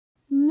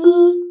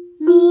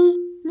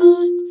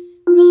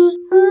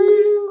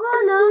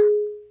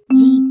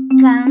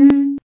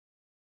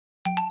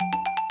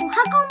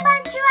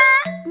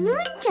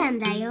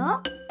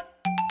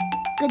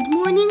Good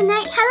morning,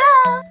 night.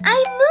 Hello,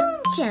 I'm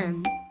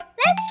Moon-chan.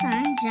 Let's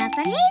learn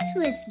Japanese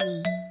with me.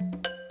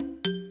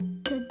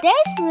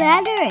 Today's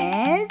letter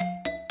is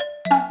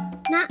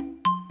na.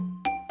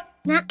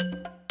 Na.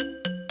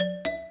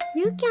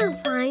 You can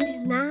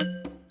find na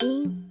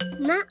in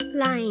na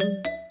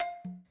line.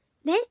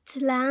 Let's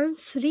learn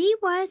 3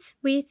 words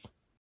with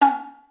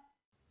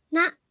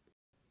na.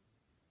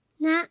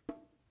 Na,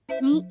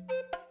 ni,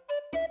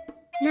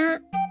 na,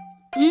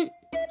 n,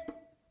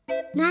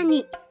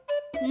 nani,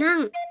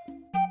 nan.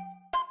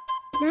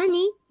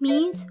 Nani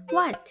means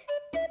what?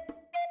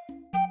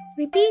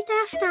 Repeat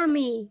after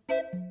me.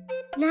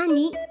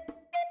 Nani,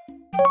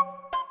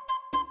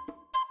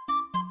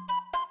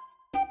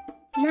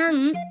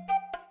 nan,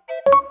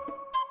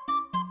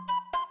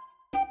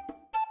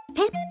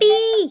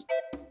 Peppy.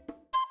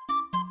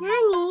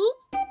 Nani?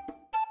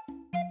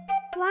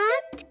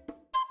 What?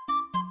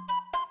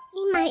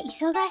 今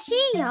忙し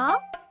い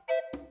よ。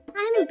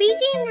I'm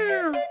busy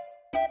now. ペ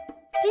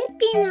ッ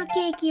ピーの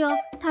ケーキを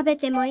食べ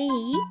てもいい？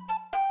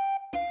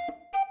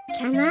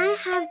 Can I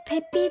have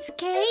Peppy's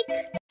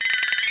cake?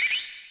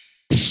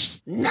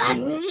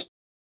 何？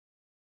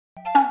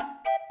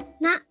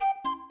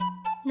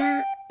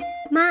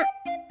ま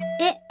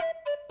え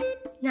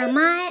名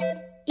前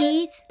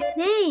is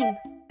name.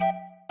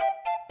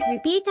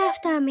 Repeat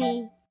after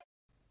me.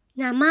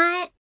 名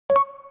前。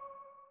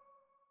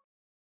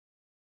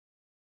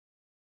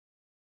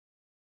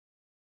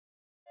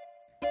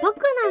僕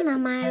の名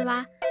前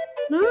は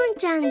ムーン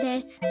ちゃん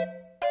です。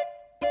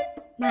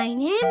My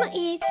name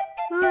is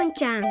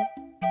Moon-chan.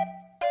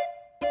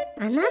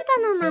 あな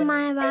たの名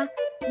前は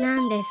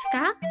何です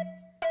か？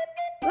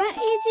 What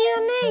is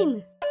your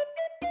name?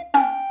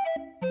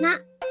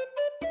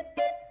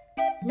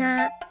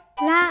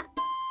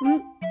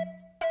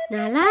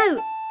 習う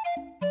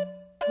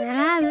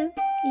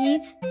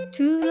is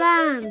to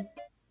learn.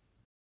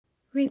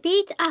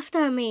 Repeat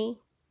after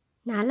me.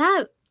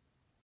 習う。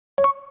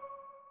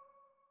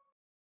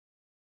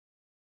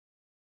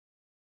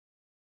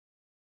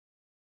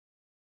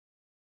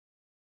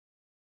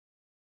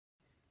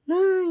ムー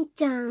ン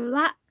ちゃん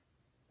は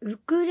ウ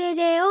クレ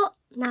レを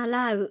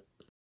習う。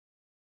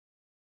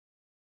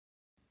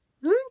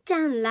ムーンちゃ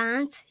ん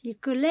learns ウ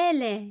クレ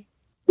レ。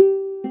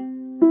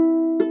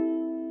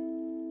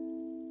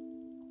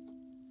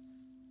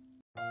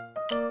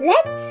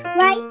Let's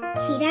write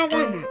ひらが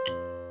な。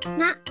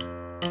な。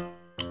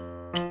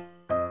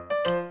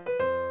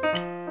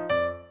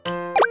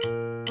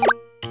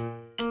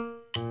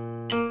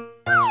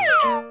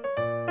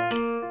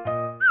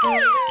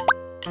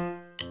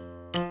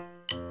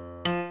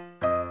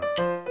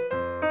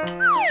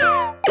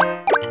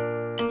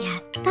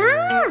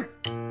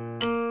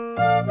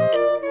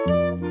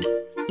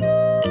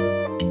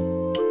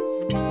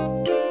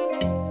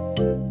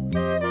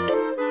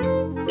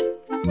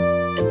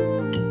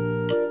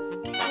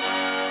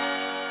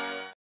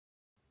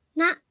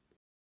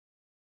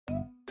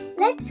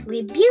Let's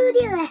review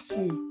the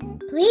lesson.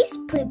 Please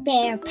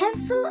prepare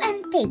pencil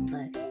and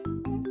paper.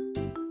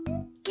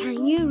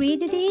 Can you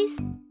read this?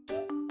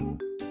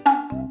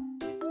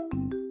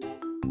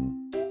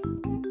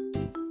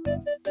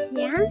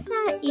 The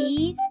answer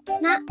is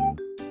な。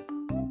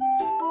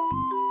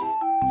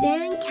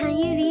Then can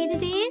you read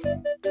this?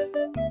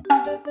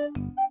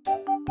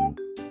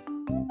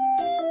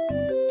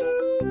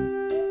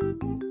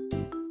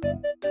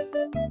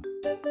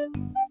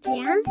 The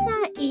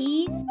answer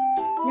is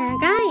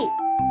長い。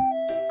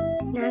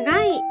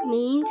長い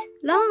means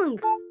long.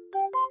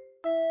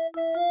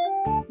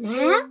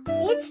 Now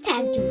it's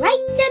time to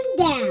write them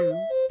down.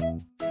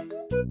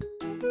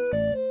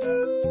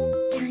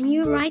 Can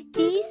you write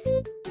this?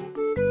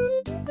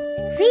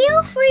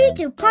 Feel free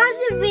to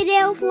pause the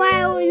video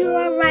while you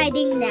are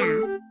writing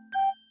down.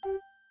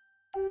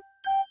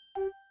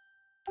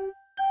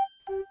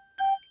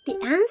 The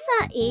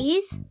answer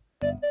is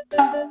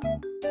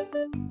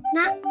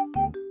な。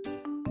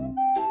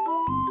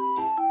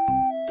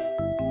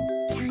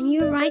Can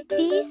you write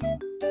this?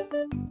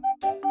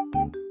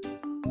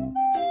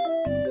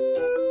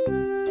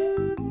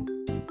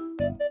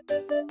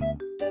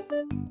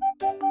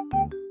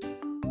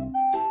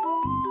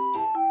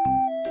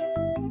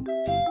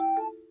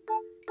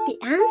 The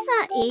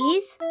answer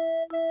is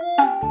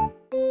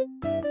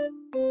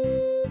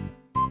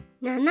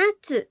 7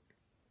つ。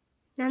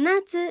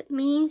7つ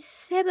means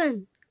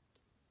 7.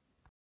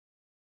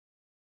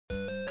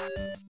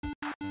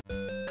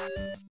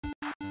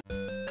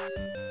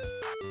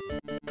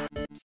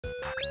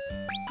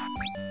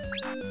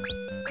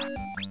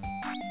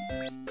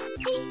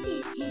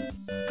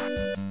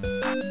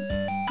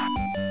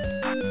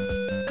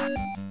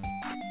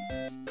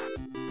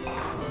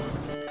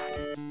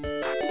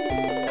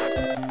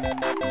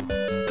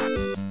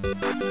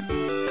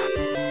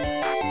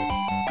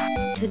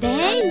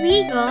 Today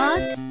we got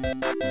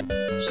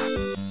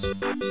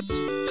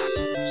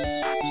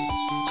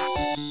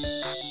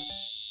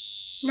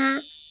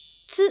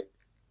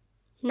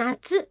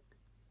夏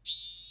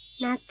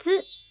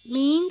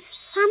means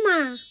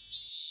summer.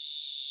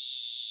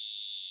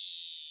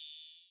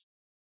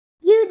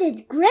 You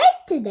did great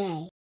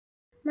today.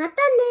 またね。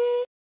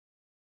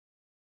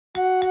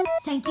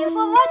Thank you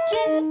for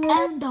watching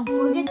and don't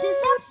forget to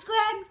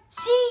subscribe.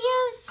 See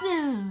you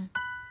soon.